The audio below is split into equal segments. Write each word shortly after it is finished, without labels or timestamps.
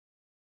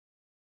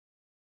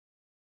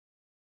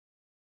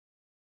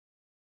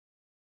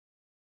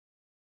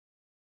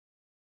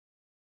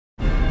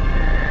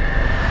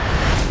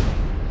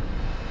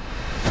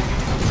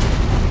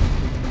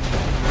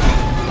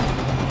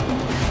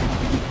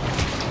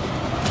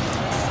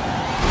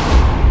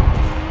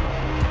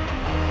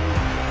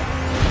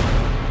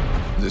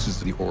This is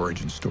the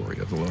origin story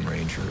of the Lone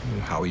Ranger,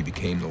 how he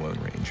became the Lone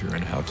Ranger,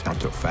 and how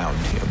Tonto found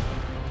him.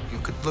 You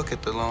could look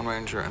at the Lone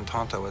Ranger and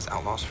Tonto as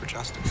outlaws for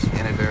justice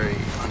in a very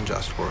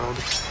unjust world.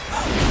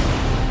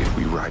 If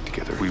we ride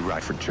together, we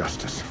ride for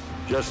justice.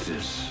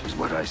 Justice is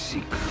what I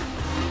seek.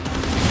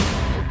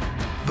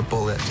 The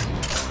bullet,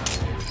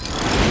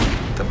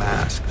 the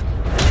mask,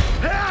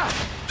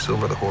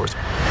 Silver the horse,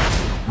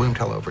 William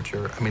Tell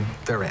overture. I mean,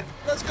 they're in.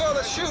 Let's go,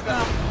 let's shoot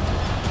now.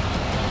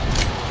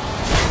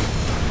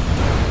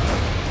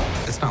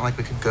 It's not like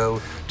we could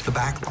go to the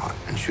back lot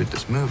and shoot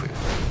this movie.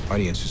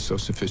 Audience is so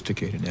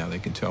sophisticated now, they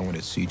can tell when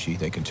it's CG,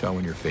 they can tell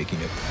when you're faking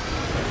it.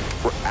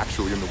 We're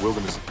actually in the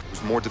wilderness. It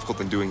was more difficult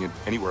than doing it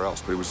anywhere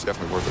else, but it was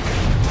definitely worth it.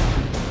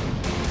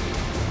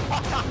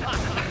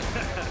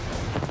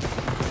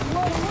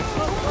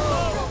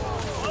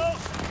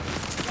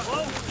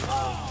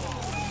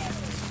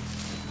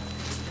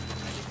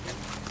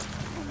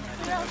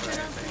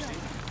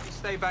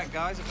 Stay back,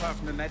 guys, apart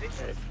from the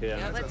medics.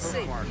 Yeah, let's see.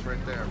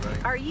 Right there,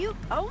 buddy. Are you?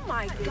 Oh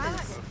my God!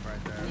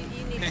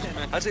 You need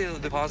to. I'd say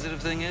the positive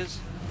thing is,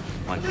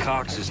 my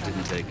cox just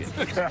didn't take it.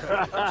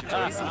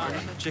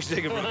 Chicks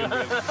take it.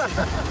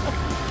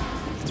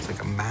 It's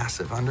like a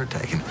massive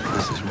undertaking.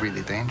 This is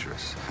really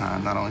dangerous.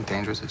 Not only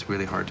dangerous, it's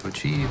really hard to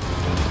achieve.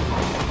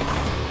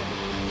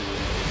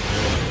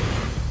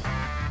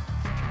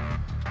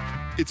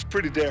 It's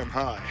pretty damn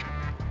high.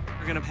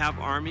 We're gonna have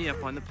Armie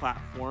up on the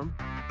platform.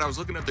 I was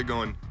looking up there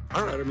going,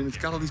 all right, I mean, it's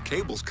got all these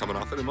cables coming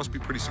off it. It must be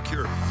pretty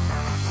secure.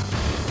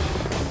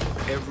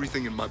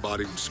 Everything in my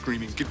body was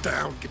screaming, get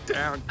down,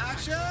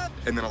 action!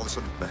 And then all of a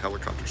sudden, the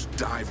helicopter's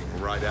diving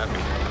right at me.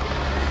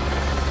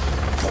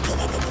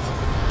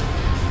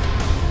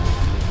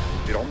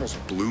 It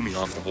almost blew me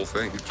off the whole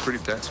thing. It's pretty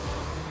intense.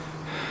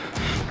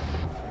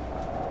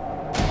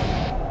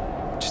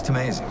 Just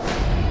amazing.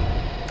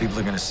 People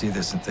are gonna see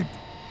this and think,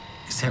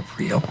 is that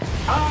real?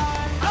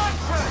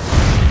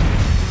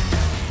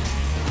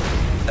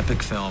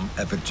 Epic film,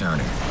 epic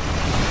journey. I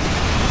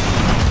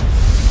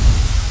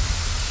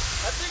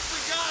think we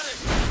got it!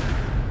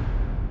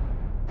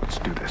 Let's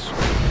do this.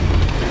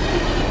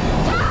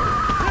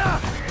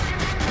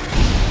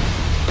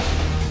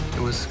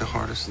 It was the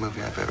hardest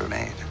movie I've ever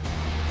made.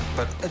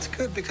 But it's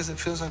good because it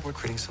feels like we're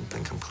creating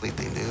something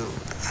completely new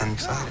and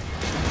exciting.